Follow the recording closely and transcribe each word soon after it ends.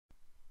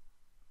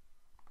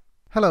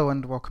Hello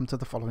and welcome to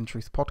the Following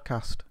Truth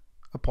podcast,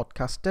 a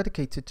podcast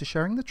dedicated to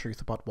sharing the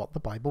truth about what the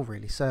Bible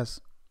really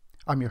says.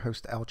 I'm your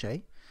host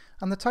LJ,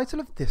 and the title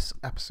of this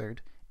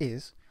episode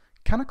is,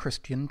 Can a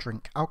Christian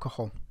Drink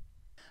Alcohol?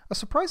 A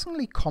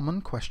surprisingly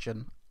common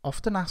question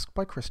often asked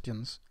by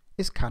Christians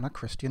is, can a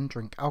Christian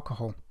drink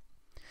alcohol?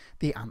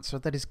 The answer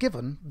that is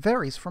given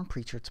varies from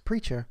preacher to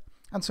preacher,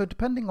 and so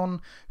depending on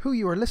who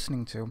you are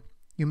listening to,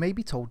 you may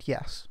be told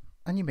yes,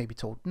 and you may be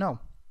told no.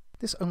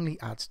 This only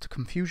adds to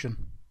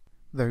confusion.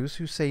 Those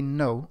who say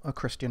no, a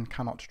Christian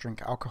cannot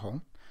drink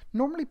alcohol,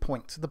 normally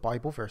point to the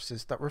Bible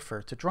verses that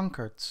refer to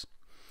drunkards.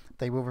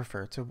 They will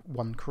refer to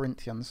 1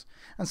 Corinthians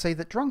and say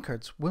that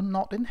drunkards will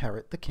not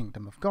inherit the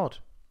kingdom of God.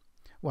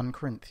 1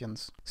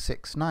 Corinthians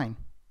 6:9.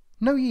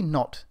 Know ye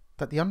not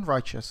that the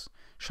unrighteous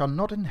shall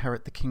not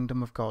inherit the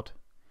kingdom of God?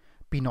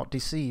 Be not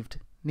deceived,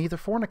 neither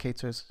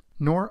fornicators,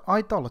 nor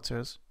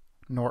idolaters,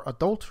 nor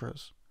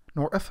adulterers,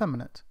 nor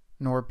effeminate,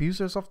 nor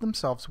abusers of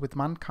themselves with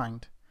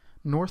mankind,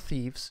 nor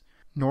thieves,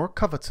 nor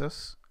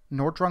covetous,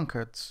 nor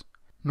drunkards,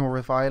 nor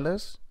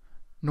revilers,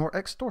 nor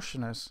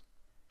extortioners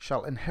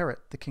shall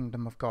inherit the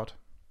kingdom of God.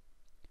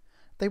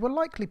 They will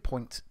likely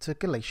point to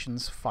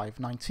Galatians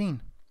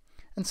 5:19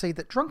 and say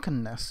that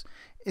drunkenness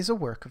is a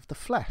work of the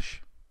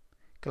flesh.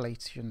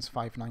 Galatians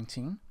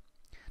 5:19.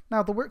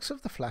 Now the works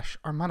of the flesh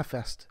are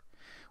manifest,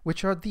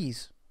 which are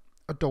these: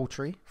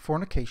 adultery,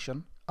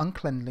 fornication,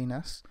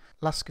 uncleanliness,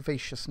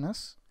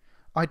 lasciviousness,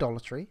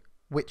 idolatry,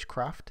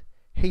 witchcraft,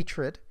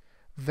 hatred,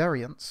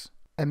 variance,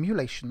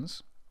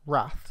 emulations,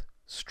 wrath,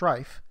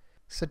 strife,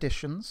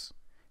 seditions,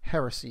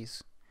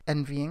 heresies,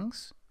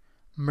 envyings,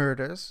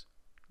 murders,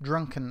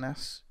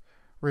 drunkenness,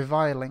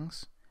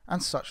 revilings,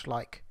 and such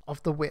like,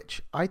 of the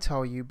which I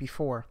tell you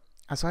before,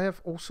 as I have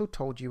also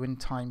told you in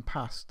time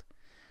past,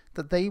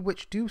 that they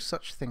which do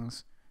such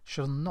things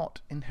shall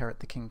not inherit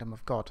the kingdom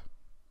of God.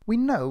 We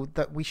know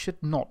that we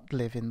should not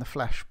live in the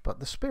flesh, but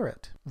the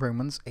Spirit.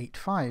 Romans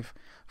 8:5.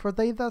 For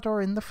they that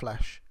are in the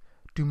flesh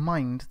do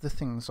mind the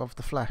things of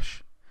the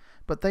flesh,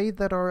 but they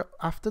that are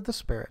after the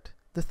Spirit,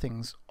 the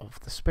things of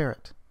the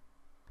Spirit.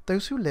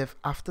 Those who live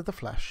after the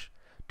flesh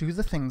do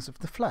the things of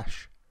the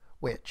flesh,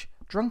 which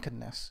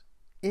drunkenness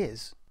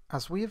is,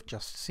 as we have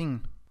just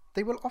seen.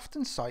 They will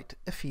often cite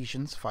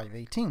Ephesians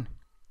 5:18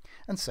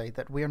 and say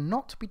that we are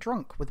not to be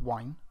drunk with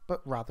wine,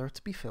 but rather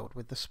to be filled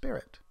with the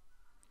Spirit.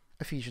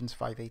 Ephesians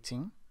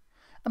 5:18,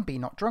 and be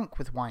not drunk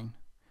with wine,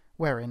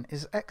 wherein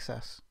is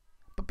excess,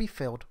 but be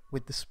filled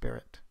with the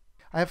Spirit.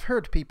 I have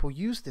heard people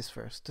use this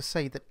verse to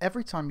say that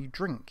every time you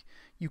drink,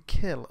 you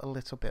kill a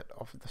little bit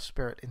of the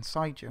Spirit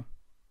inside you.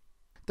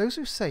 Those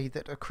who say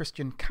that a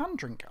Christian can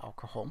drink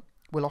alcohol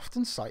will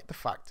often cite the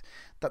fact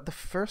that the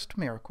first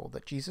miracle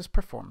that Jesus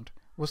performed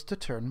was to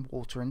turn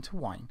water into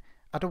wine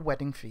at a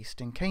wedding feast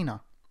in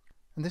Cana,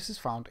 and this is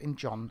found in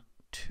John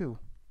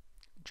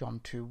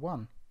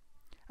 2:1.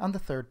 And the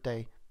third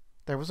day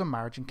there was a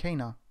marriage in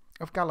Cana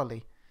of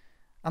Galilee,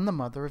 and the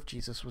mother of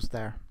Jesus was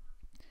there.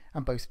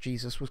 And both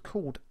Jesus was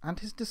called and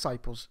his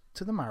disciples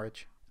to the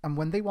marriage. And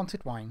when they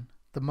wanted wine,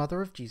 the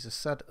mother of Jesus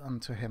said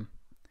unto him,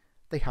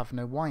 They have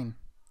no wine.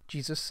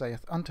 Jesus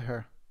saith unto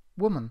her,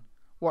 Woman,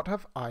 what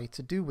have I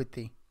to do with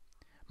thee?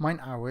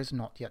 Mine hour is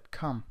not yet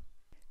come.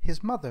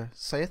 His mother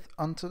saith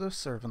unto the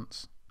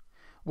servants,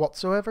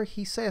 Whatsoever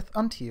he saith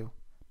unto you,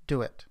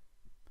 do it.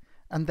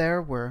 And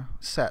there were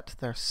set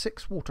there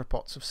 6 water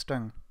pots of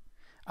stone,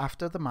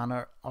 after the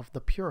manner of the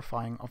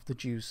purifying of the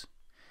Jews,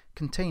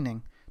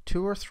 containing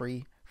 2 or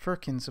 3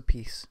 firkins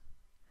apiece.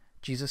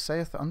 Jesus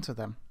saith unto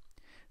them,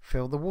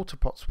 Fill the water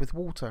pots with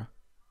water.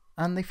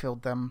 And they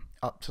filled them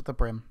up to the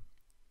brim.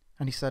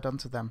 And he said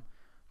unto them,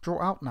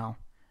 Draw out now,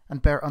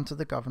 and bear unto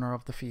the governor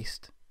of the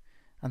feast.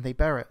 And they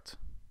bare it.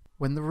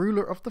 When the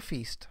ruler of the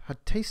feast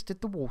had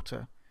tasted the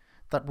water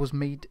that was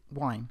made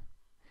wine,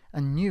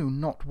 and knew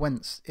not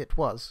whence it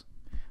was,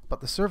 but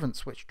the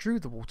servants which drew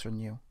the water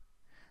knew,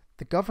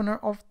 the governor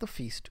of the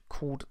feast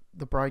called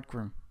the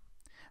bridegroom,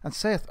 and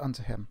saith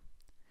unto him,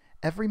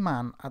 Every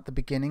man at the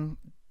beginning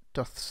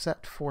doth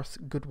set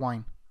forth good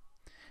wine,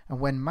 and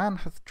when man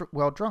hath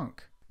well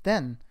drunk,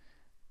 then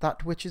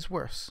that which is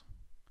worse.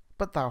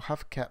 But thou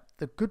hast kept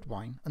the good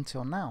wine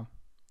until now.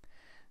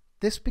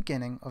 This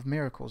beginning of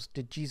miracles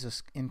did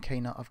Jesus in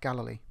Cana of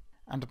Galilee,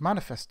 and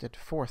manifested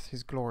forth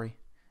his glory,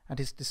 and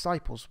his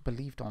disciples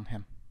believed on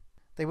him.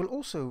 They will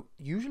also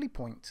usually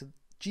point to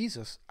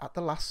Jesus at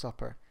the Last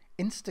Supper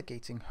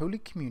instigating Holy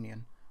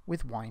Communion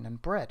with wine and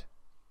bread.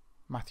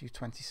 Matthew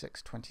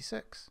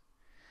 26:26.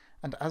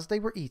 And as they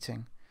were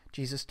eating,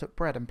 Jesus took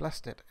bread and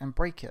blessed it, and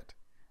brake it,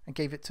 and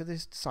gave it to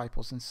his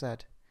disciples, and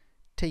said,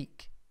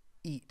 Take,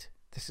 eat,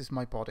 this is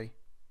my body.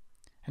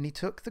 And he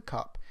took the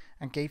cup,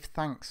 and gave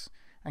thanks,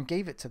 and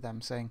gave it to them,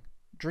 saying,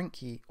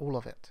 Drink ye all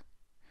of it,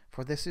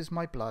 for this is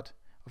my blood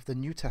of the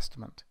New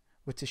Testament,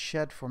 which is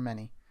shed for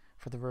many,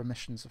 for the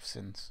remissions of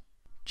sins.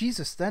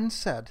 Jesus then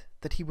said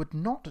that he would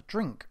not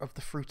drink of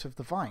the fruit of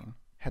the vine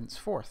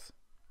henceforth,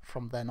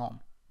 from then on,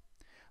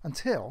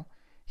 until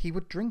he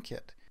would drink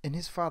it in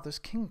his Father's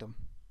kingdom.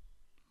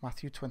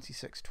 Matthew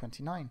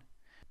 26:29.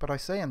 But I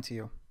say unto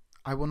you,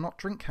 I will not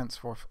drink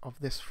henceforth of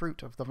this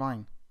fruit of the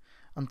vine,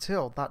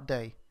 until that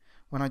day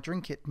when I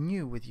drink it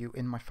new with you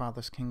in my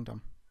Father's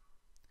kingdom.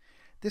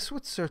 This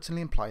would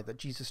certainly imply that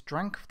Jesus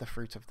drank of the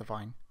fruit of the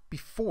vine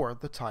before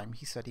the time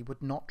he said he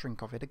would not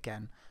drink of it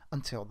again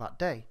until that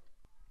day.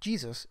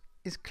 Jesus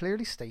is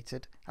clearly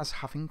stated as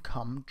having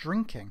come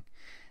drinking,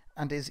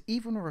 and is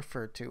even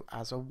referred to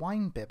as a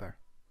wine-bibber.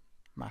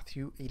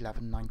 Matthew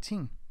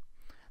 11:19.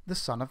 The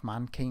Son of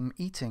Man came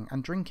eating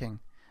and drinking,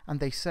 and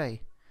they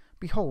say,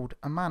 Behold,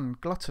 a man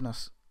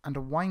gluttonous and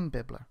a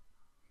wine-bibbler,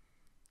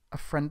 a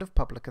friend of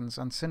publicans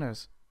and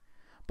sinners,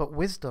 but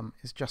wisdom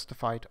is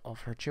justified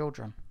of her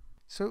children.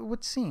 So it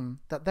would seem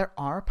that there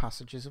are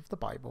passages of the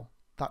Bible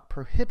that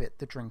prohibit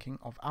the drinking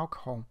of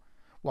alcohol,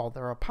 while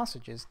there are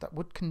passages that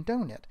would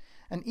condone it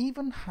and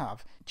even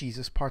have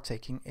Jesus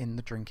partaking in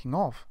the drinking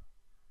of.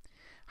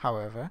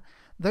 However,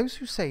 those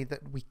who say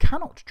that we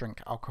cannot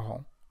drink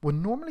alcohol would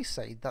normally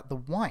say that the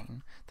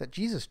wine that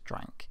Jesus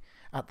drank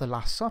at the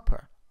Last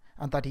Supper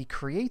and that he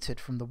created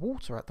from the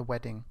water at the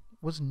wedding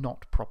was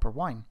not proper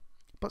wine,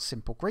 but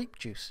simple grape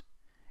juice.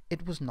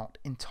 It was not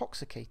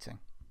intoxicating.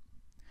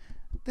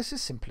 This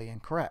is simply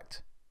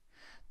incorrect.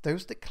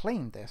 Those that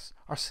claim this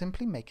are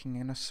simply making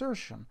an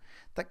assertion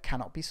that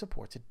cannot be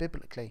supported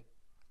biblically,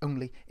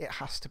 only it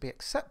has to be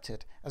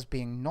accepted as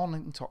being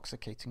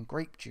non-intoxicating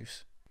grape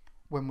juice.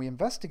 When we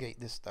investigate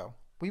this though,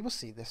 we will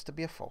see this to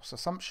be a false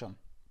assumption.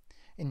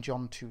 In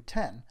John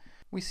 2:10,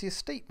 we see a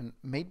statement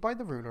made by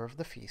the ruler of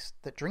the feast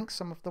that drinks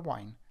some of the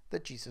wine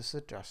that Jesus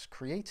had just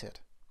created.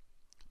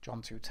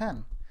 John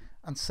 2:10,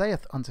 and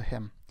saith unto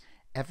him,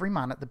 Every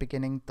man at the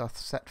beginning doth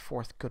set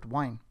forth good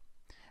wine,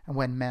 and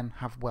when men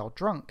have well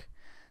drunk,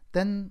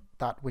 then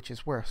that which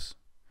is worse.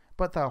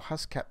 But thou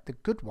hast kept the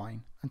good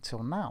wine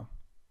until now.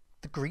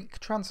 The Greek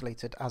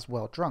translated as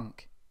well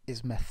drunk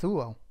is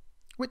methuo,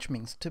 which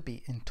means to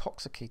be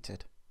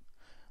intoxicated.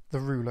 The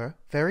ruler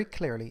very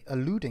clearly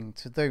alluding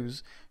to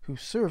those who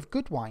serve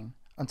good wine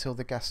until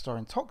the guests are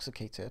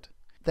intoxicated,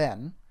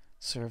 then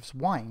serves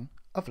wine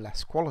of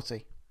less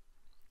quality.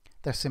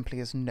 There simply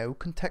is no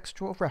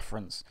contextual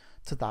reference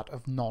to that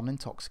of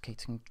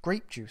non-intoxicating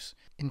grape juice.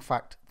 In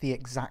fact, the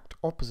exact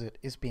opposite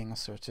is being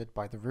asserted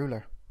by the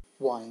ruler.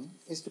 Wine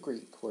is the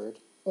Greek word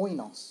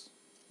oinos,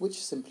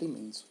 which simply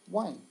means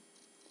wine.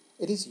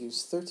 It is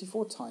used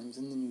 34 times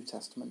in the New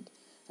Testament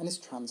and is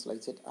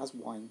translated as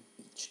wine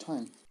each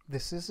time.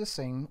 This is the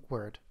same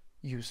word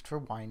used for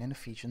wine in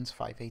Ephesians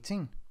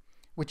 5:18,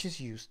 which is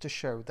used to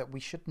show that we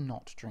should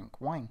not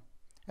drink wine.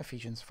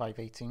 Ephesians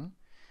 5:18,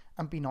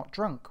 and be not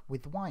drunk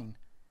with wine,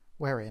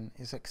 wherein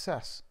is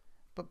excess,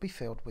 but be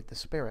filled with the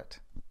Spirit.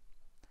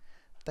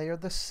 They are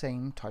the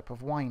same type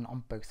of wine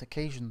on both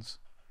occasions.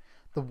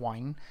 The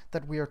wine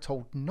that we are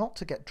told not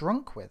to get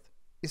drunk with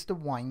is the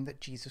wine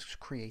that Jesus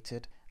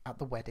created at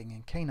the wedding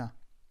in Cana,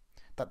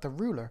 that the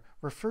ruler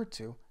referred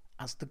to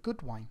as the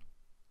good wine.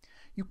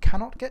 You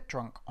cannot get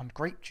drunk on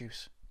grape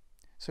juice,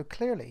 so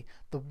clearly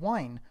the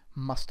wine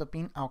must have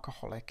been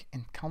alcoholic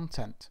in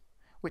content,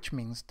 which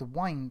means the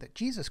wine that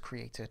Jesus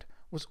created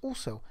was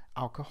also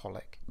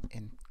alcoholic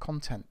in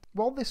content.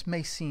 While this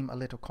may seem a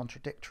little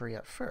contradictory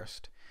at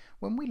first,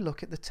 when we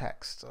look at the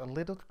text a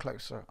little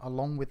closer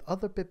along with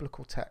other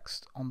biblical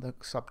texts on the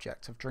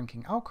subject of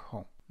drinking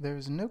alcohol, there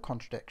is no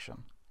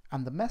contradiction,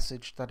 and the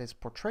message that is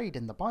portrayed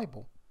in the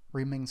Bible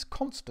remains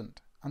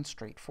constant and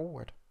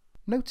straightforward.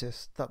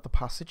 Notice that the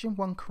passage in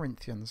 1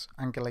 Corinthians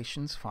and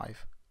Galatians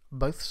 5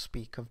 both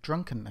speak of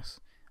drunkenness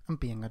and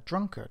being a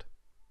drunkard.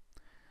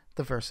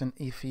 The verse in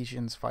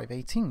Ephesians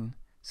 5:18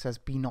 says,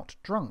 Be not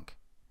drunk,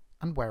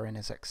 and wherein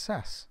is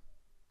excess.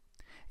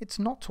 It's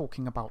not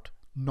talking about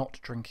not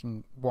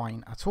drinking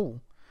wine at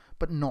all,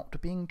 but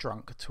not being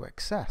drunk to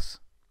excess.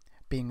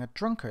 Being a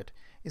drunkard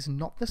is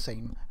not the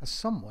same as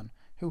someone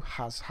who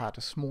has had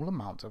a small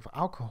amount of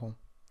alcohol.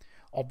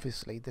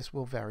 Obviously, this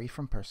will vary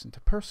from person to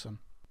person.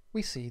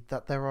 We see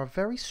that there are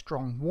very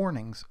strong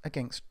warnings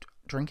against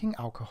drinking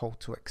alcohol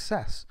to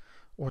excess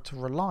or to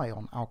rely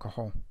on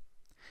alcohol.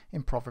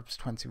 In Proverbs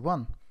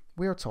 21,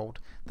 we are told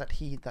that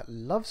he that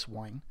loves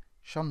wine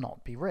shall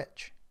not be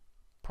rich.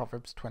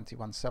 Proverbs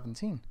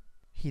 21:17.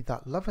 He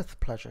that loveth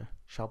pleasure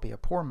shall be a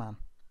poor man.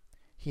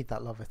 He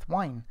that loveth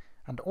wine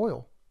and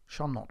oil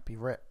shall not be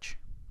rich.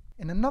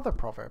 In another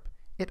proverb,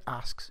 it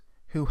asks,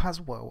 Who has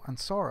woe and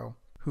sorrow?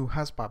 Who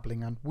has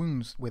babbling and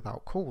wounds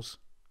without cause?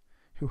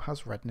 Who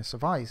has redness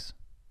of eyes?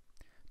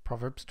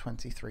 Proverbs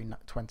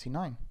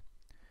 23:29.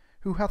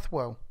 Who hath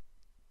woe?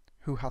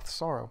 Who hath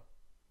sorrow?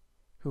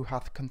 Who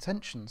hath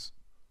contentions?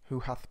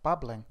 Who hath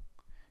babbling?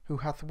 Who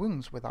hath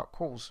wounds without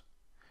cause?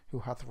 Who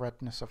hath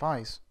redness of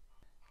eyes?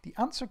 The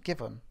answer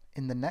given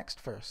in the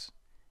next verse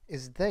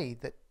is they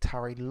that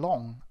tarry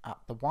long at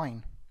the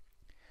wine.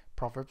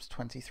 Proverbs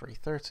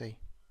 23:30.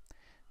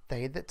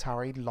 They that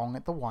tarry long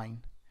at the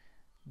wine,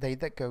 they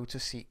that go to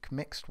seek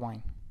mixed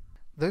wine.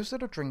 Those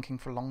that are drinking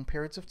for long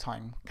periods of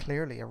time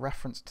clearly a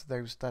reference to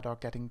those that are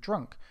getting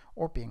drunk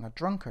or being a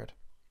drunkard.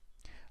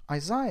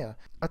 Isaiah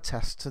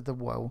attests to the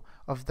woe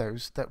of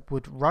those that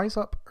would rise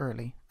up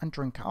early and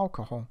drink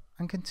alcohol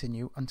and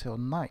continue until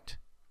night.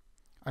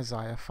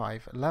 Isaiah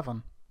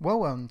 5:11.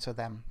 Woe unto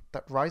them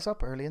that rise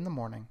up early in the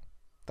morning,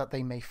 that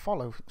they may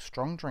follow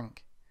strong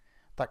drink,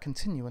 that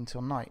continue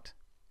until night,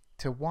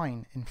 till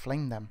wine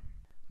inflame them.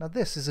 Now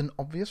this is an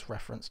obvious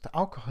reference to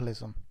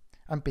alcoholism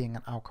and being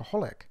an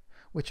alcoholic,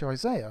 which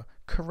Isaiah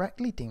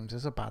correctly deems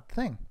as a bad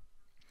thing.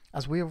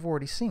 As we have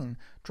already seen,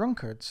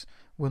 drunkards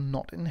will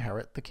not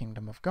inherit the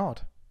kingdom of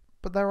God.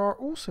 But there are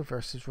also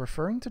verses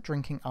referring to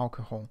drinking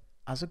alcohol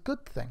as a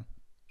good thing.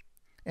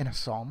 In a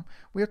psalm,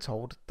 we are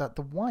told that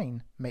the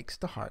wine makes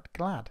the heart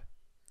glad,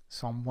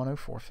 Psalm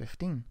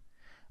 104:15,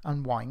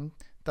 and wine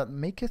that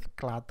maketh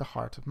glad the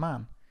heart of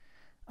man,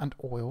 and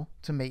oil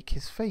to make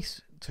his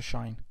face to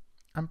shine,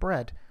 and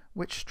bread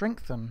which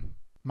strengthen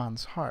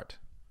man's heart.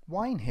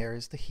 Wine here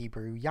is the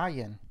Hebrew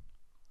yayin.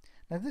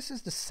 Now this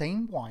is the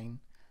same wine,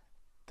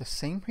 the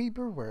same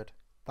Hebrew word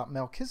that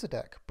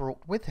Melchizedek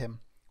brought with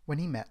him when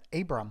he met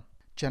Abram,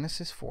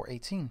 Genesis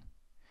 4:18.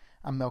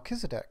 And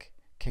Melchizedek,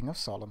 king of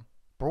Salem,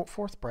 brought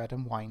forth bread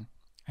and wine,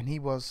 and he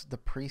was the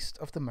priest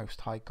of the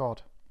Most High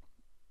God.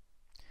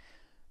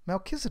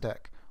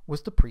 Melchizedek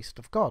was the priest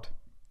of God.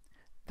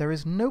 There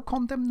is no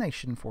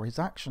condemnation for his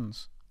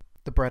actions.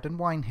 The bread and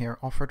wine here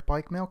offered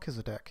by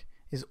Melchizedek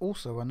is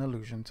also an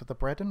allusion to the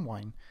bread and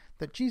wine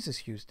that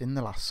Jesus used in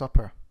the Last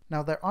Supper.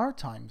 Now there are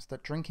times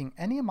that drinking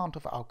any amount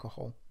of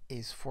alcohol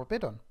is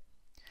forbidden.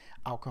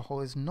 Alcohol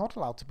is not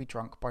allowed to be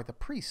drunk by the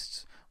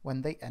priests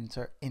when they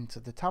enter into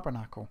the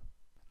tabernacle.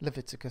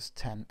 Leviticus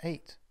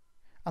 10:8.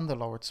 And the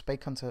Lord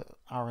spake unto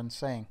Aaron,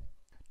 saying,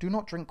 Do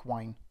not drink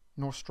wine,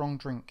 nor strong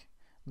drink,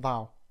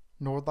 thou,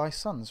 nor thy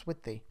sons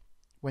with thee,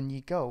 when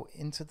ye go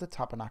into the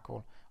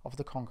tabernacle of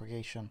the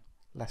congregation,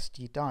 lest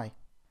ye die.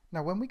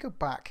 Now when we go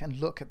back and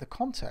look at the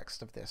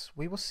context of this,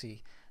 we will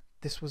see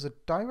this was a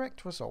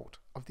direct result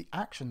of the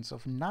actions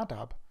of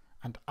Nadab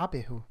and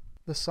Abihu,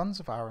 the sons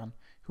of Aaron,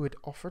 who had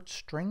offered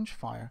strange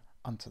fire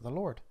unto the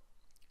Lord.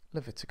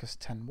 Leviticus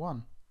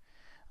 10:1.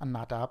 And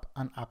Nadab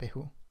and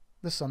Abihu,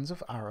 the sons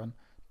of Aaron,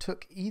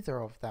 took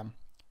either of them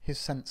his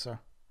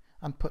censer,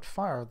 and put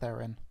fire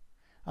therein,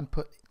 and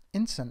put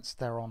incense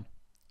thereon,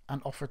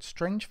 and offered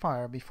strange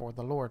fire before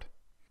the Lord,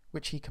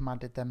 which he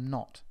commanded them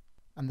not.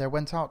 And there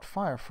went out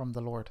fire from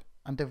the Lord,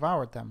 and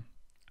devoured them,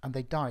 and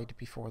they died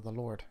before the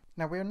Lord.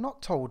 Now we are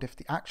not told if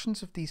the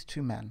actions of these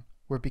two men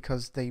were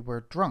because they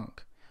were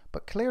drunk,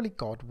 but clearly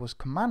God was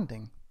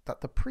commanding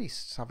that the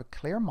priests have a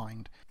clear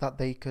mind, that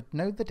they could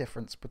know the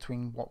difference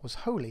between what was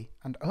holy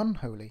and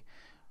unholy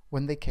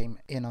when they came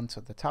in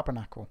unto the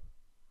tabernacle.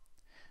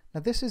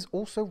 Now this is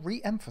also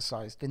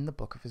re-emphasized in the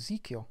book of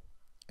Ezekiel,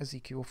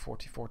 Ezekiel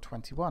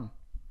 44:21.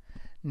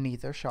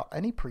 Neither shall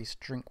any priest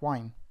drink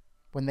wine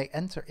when they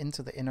enter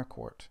into the inner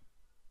court.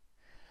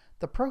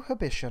 The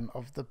prohibition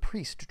of the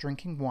priest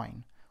drinking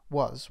wine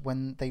was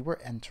when they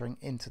were entering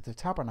into the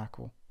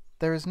tabernacle.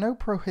 There is no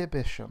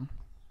prohibition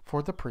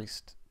for the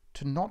priest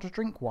to not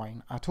drink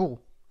wine at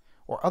all,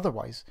 or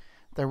otherwise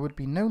there would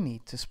be no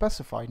need to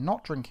specify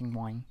not drinking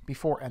wine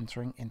before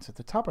entering into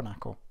the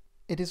tabernacle.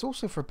 It is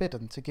also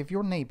forbidden to give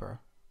your neighbor,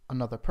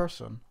 another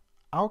person,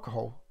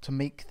 alcohol to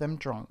make them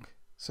drunk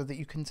so that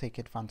you can take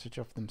advantage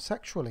of them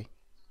sexually.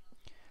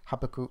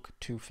 Habakkuk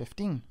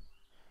 2:15.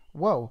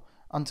 Woe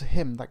unto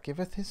him that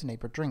giveth his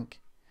neighbor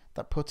drink,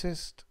 that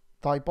puttest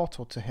thy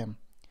bottle to him,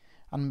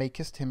 and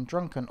makest him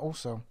drunken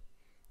also,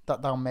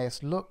 that thou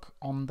mayest look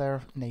on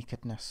their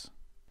nakedness.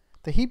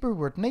 The Hebrew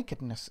word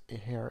nakedness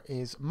here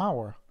is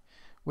mawar,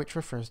 which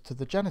refers to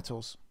the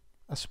genitals,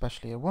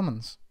 especially a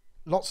woman's.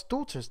 Lot's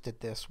daughters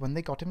did this when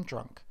they got him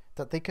drunk,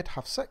 that they could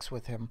have sex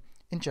with him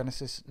in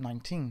Genesis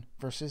 19,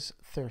 verses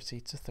 30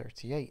 to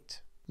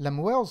 38.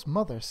 Lemuel's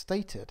mother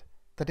stated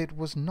that it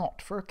was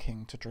not for a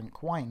king to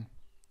drink wine.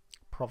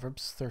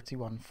 Proverbs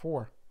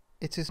 31:4.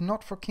 It is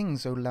not for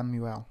kings, O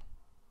Lemuel.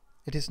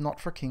 It is not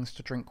for kings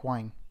to drink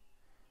wine,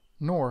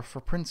 nor for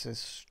princes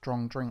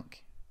strong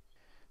drink.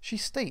 She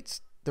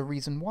states the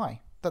reason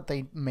why, that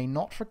they may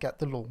not forget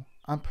the law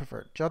and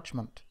pervert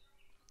judgment.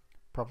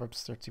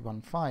 Proverbs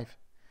 31:5.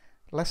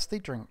 Lest they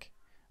drink,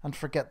 and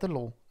forget the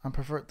law and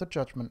pervert the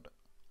judgment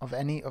of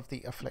any of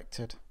the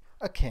afflicted.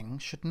 A king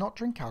should not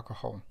drink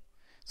alcohol,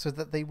 so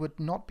that they would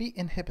not be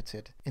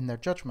inhibited in their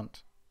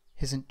judgment.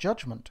 His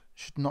judgment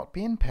should not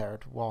be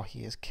impaired while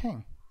he is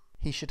king.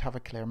 He should have a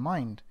clear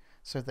mind,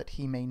 so that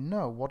he may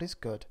know what is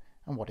good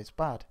and what is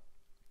bad.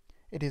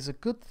 It is a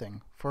good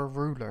thing for a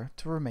ruler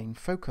to remain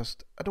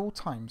focused at all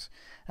times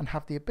and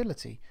have the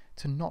ability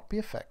to not be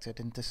affected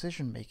in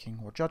decision-making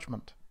or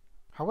judgment.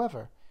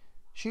 However,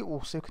 she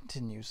also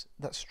continues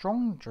that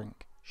strong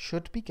drink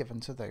should be given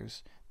to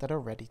those that are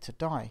ready to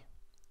die.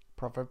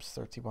 Proverbs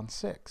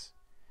 31:6.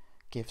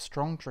 Give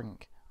strong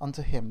drink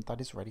unto him that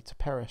is ready to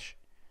perish,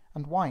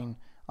 and wine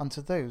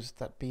unto those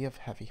that be of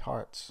heavy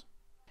hearts.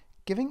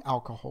 Giving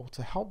alcohol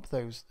to help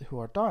those who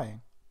are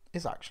dying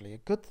is actually a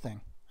good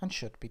thing and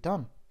should be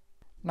done.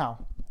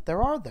 Now,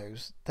 there are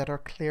those that are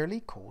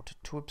clearly called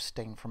to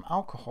abstain from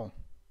alcohol.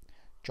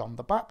 John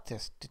the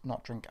Baptist did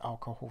not drink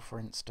alcohol, for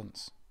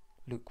instance,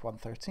 Luke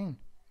 1:13.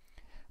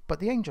 But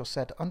the angel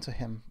said unto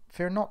him,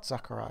 Fear not,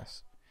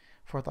 Zacharias,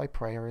 for thy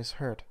prayer is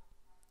heard,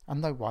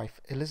 and thy wife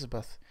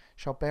Elizabeth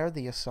shall bear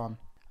thee a son,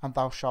 and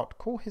thou shalt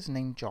call his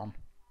name John.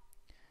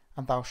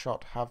 And thou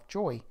shalt have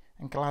joy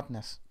and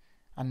gladness,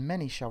 and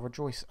many shall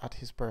rejoice at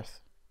his birth.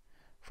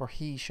 For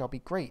he shall be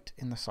great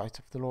in the sight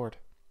of the Lord,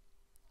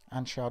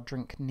 and shall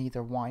drink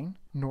neither wine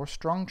nor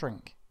strong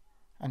drink,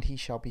 and he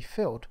shall be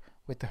filled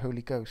with the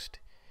Holy Ghost,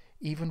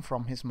 even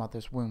from his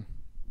mother's womb.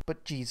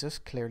 But Jesus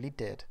clearly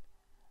did,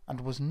 and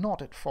was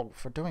not at fault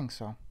for doing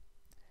so.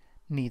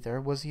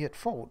 Neither was he at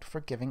fault for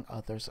giving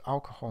others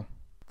alcohol.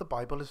 The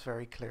Bible is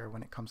very clear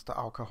when it comes to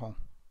alcohol.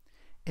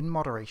 In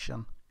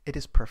moderation, it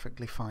is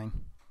perfectly fine.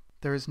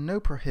 There is no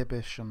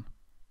prohibition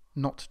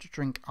not to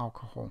drink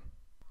alcohol.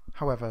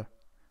 However,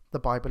 the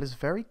Bible is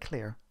very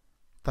clear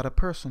that a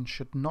person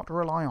should not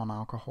rely on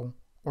alcohol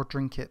or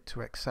drink it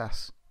to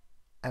excess,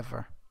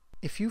 ever.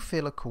 If you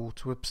feel a call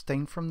to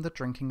abstain from the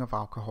drinking of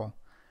alcohol,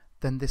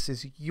 then this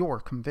is your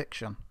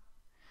conviction.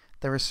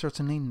 There is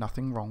certainly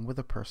nothing wrong with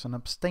a person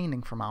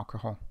abstaining from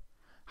alcohol.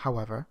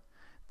 However,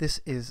 this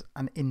is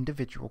an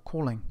individual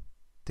calling.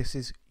 This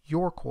is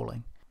your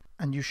calling,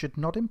 and you should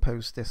not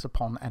impose this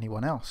upon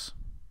anyone else.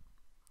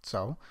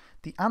 So,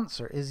 the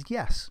answer is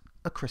yes,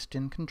 a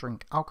Christian can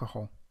drink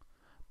alcohol,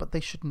 but they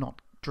should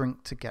not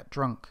drink to get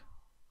drunk.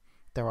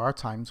 There are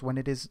times when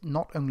it is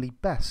not only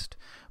best,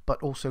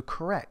 but also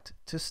correct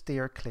to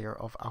steer clear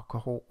of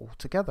alcohol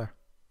altogether.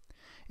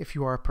 If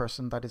you are a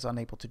person that is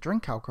unable to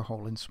drink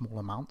alcohol in small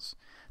amounts,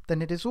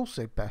 then it is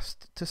also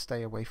best to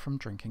stay away from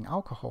drinking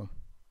alcohol.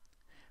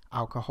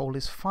 Alcohol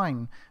is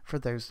fine for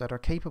those that are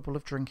capable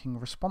of drinking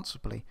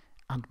responsibly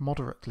and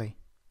moderately,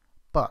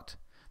 but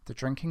the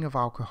drinking of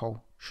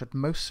alcohol should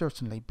most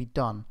certainly be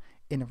done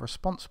in a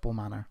responsible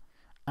manner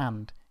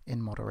and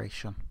in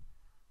moderation.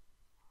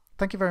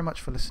 Thank you very much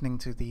for listening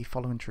to the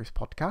Following Truth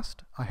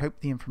podcast. I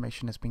hope the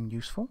information has been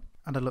useful,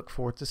 and I look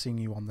forward to seeing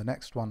you on the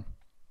next one.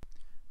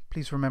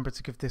 Please remember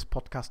to give this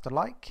podcast a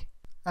like,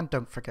 and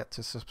don't forget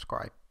to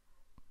subscribe.